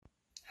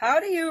How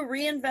do you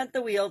reinvent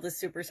the wheel to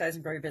supersize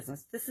and grow your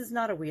business? This is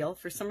not a wheel.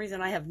 For some reason,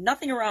 I have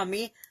nothing around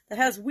me that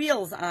has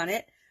wheels on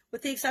it,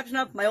 with the exception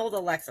of my old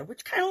Alexa,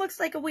 which kind of looks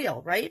like a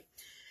wheel, right?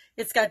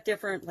 It's got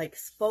different like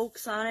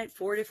spokes on it,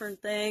 4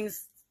 different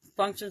things,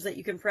 functions that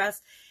you can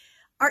press.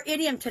 Our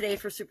idiom today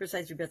for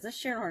supersize your business,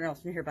 Sharon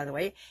Horn-Nelson here, by the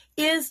way,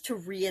 is to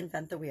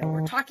reinvent the wheel.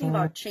 We're talking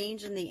about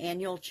change in the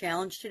annual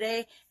challenge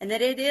today, and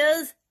that it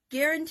is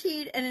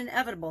guaranteed and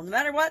inevitable. No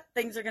matter what,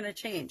 things are going to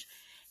change.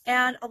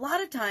 And a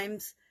lot of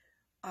times,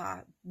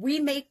 we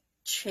make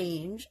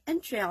change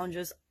and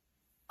challenges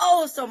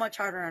so much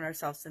harder on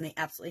ourselves than they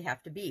absolutely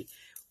have to be.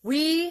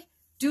 We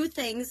do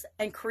things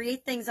and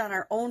create things on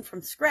our own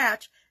from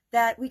scratch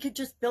that we could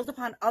just build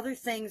upon other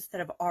things that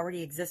have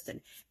already existed.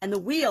 And the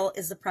wheel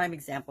is the prime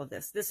example of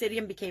this. This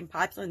idiom became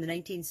popular in the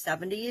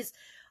 1970s,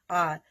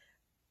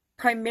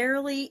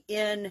 primarily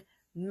in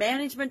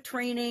management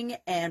training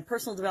and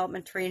personal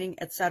development training,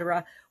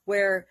 etc.,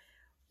 where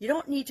you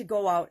don't need to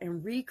go out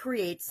and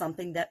recreate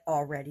something that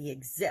already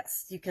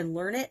exists. You can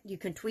learn it, you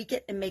can tweak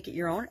it and make it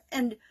your own.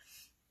 And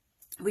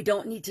we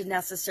don't need to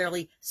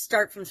necessarily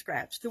start from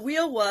scratch. The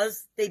wheel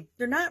was,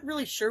 they're not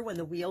really sure when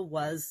the wheel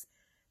was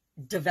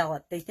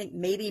developed. They think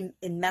maybe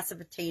in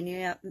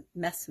Mesopotamia,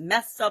 that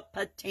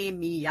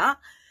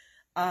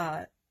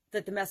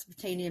the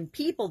Mesopotamian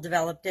people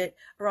developed it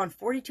around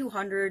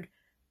 4200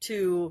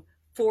 to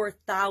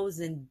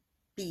 4000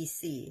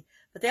 BC.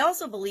 But they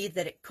also believe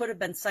that it could have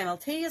been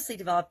simultaneously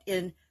developed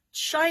in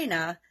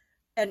China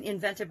and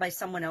invented by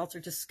someone else,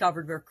 or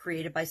discovered or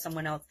created by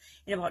someone else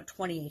in about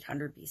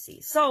 2800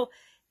 BC. So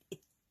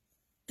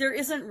there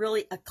isn't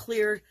really a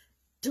clear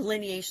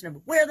delineation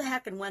of where the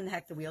heck and when the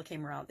heck the wheel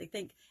came around. They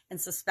think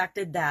and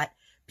suspected that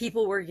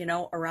people were,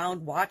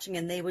 around watching,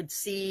 and they would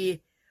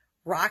see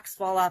rocks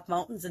fall off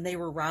mountains and they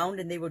were round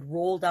and they would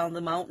roll down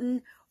the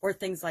mountain, or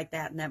things like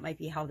that. And that might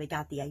be how they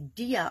got the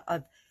idea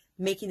of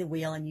making the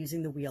wheel and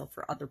using the wheel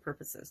for other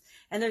purposes.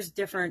 And there's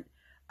different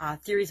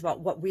theories about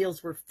what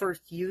wheels were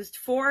first used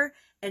for,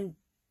 and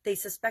they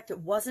suspect it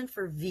wasn't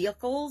for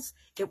vehicles,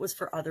 it was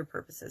for other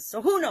purposes.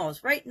 So who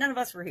knows, right? None of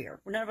us were here.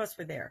 None of us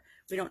were there.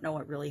 We don't know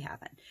what really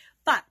happened.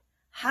 But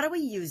how do we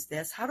use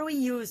this? How do we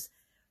use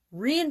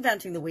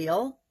reinventing the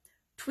wheel,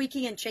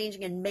 tweaking and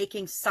changing and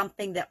making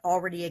something that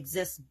already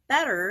exists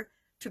better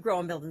to grow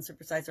and build and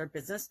supersize our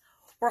business?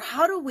 Or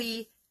how do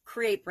we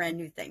create brand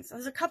new things?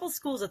 There's a couple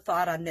schools of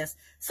thought on this.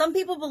 Some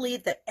people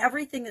believe that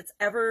everything that's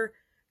ever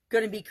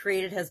going to be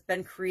created has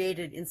been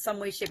created in some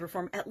way, shape, or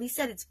form, at least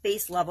at its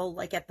base level,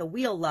 like at the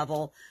wheel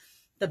level.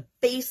 The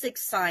basic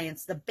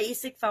science, the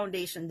basic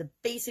foundation, the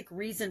basic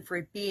reason for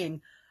it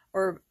being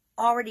or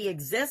already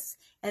exists,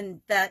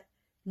 and that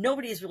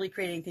nobody is really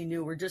creating anything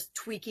new. We're just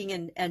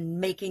tweaking and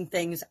making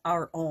things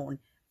our own.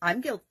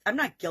 I'm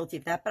not guilty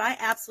of that, but I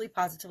absolutely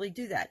positively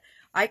do that.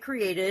 I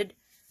created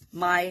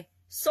my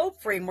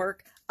SOAP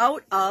framework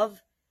out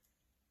of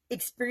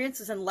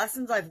experiences and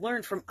lessons I've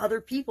learned from other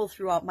people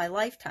throughout my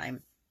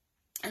lifetime.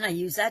 And I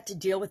use that to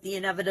deal with the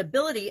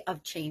inevitability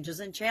of changes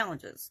and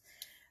challenges.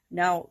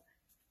 Now,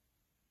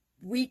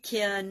 I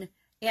think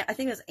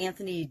it was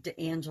Anthony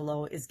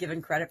D'Angelo is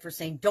given credit for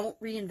saying, don't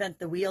reinvent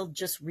the wheel,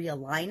 just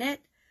realign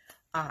it.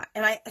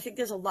 And I think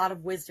there's a lot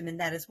of wisdom in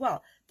that as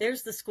well.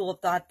 There's the school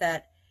of thought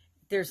that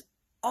there's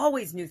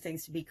always new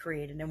things to be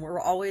created, and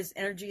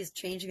energy is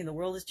changing and the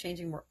world is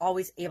changing. We're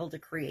always able to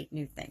create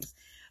new things.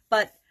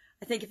 But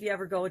I think if you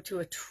ever go to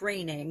a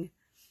training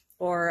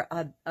or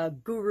a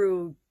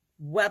guru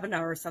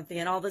webinar or something,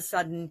 and all of a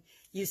sudden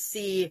you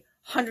see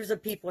hundreds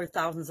of people or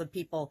thousands of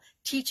people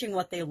teaching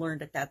what they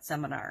learned at that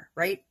seminar,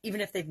 right?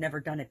 Even if they've never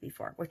done it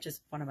before, which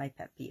is one of my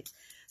pet peeves.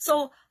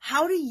 So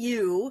how do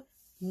you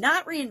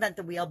not reinvent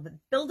the wheel, but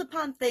build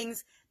upon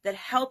things that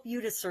help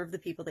you to serve the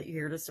people that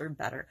you're here to serve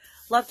better?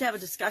 Love to have a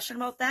discussion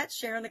about that.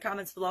 Share in the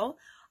comments below.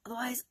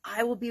 Otherwise,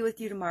 I will be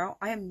with you tomorrow.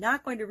 I am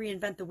not going to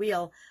reinvent the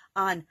wheel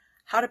on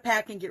how to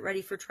pack and get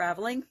ready for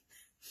traveling.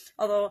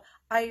 Although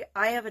I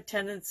have a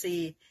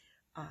tendency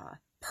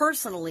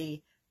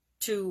personally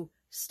to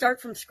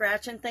start from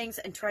scratch in things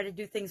and try to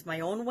do things my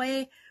own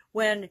way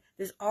when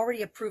there's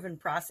already a proven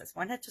process.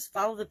 Why not just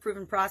follow the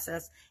proven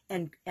process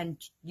and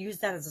use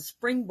that as a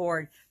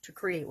springboard to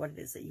create what it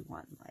is that you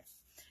want in life?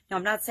 Now,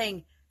 I'm not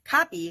saying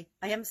copy.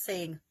 I am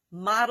saying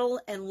model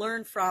and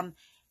learn from,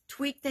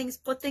 tweak things,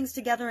 put things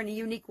together in a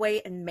unique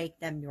way and make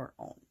them your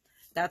own.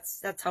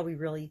 That's how we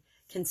really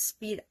can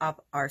speed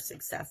up our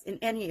success in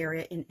any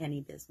area, in any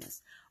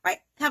business. All right.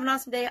 Have an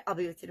awesome day. I'll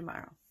be with you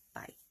tomorrow.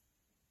 Bye.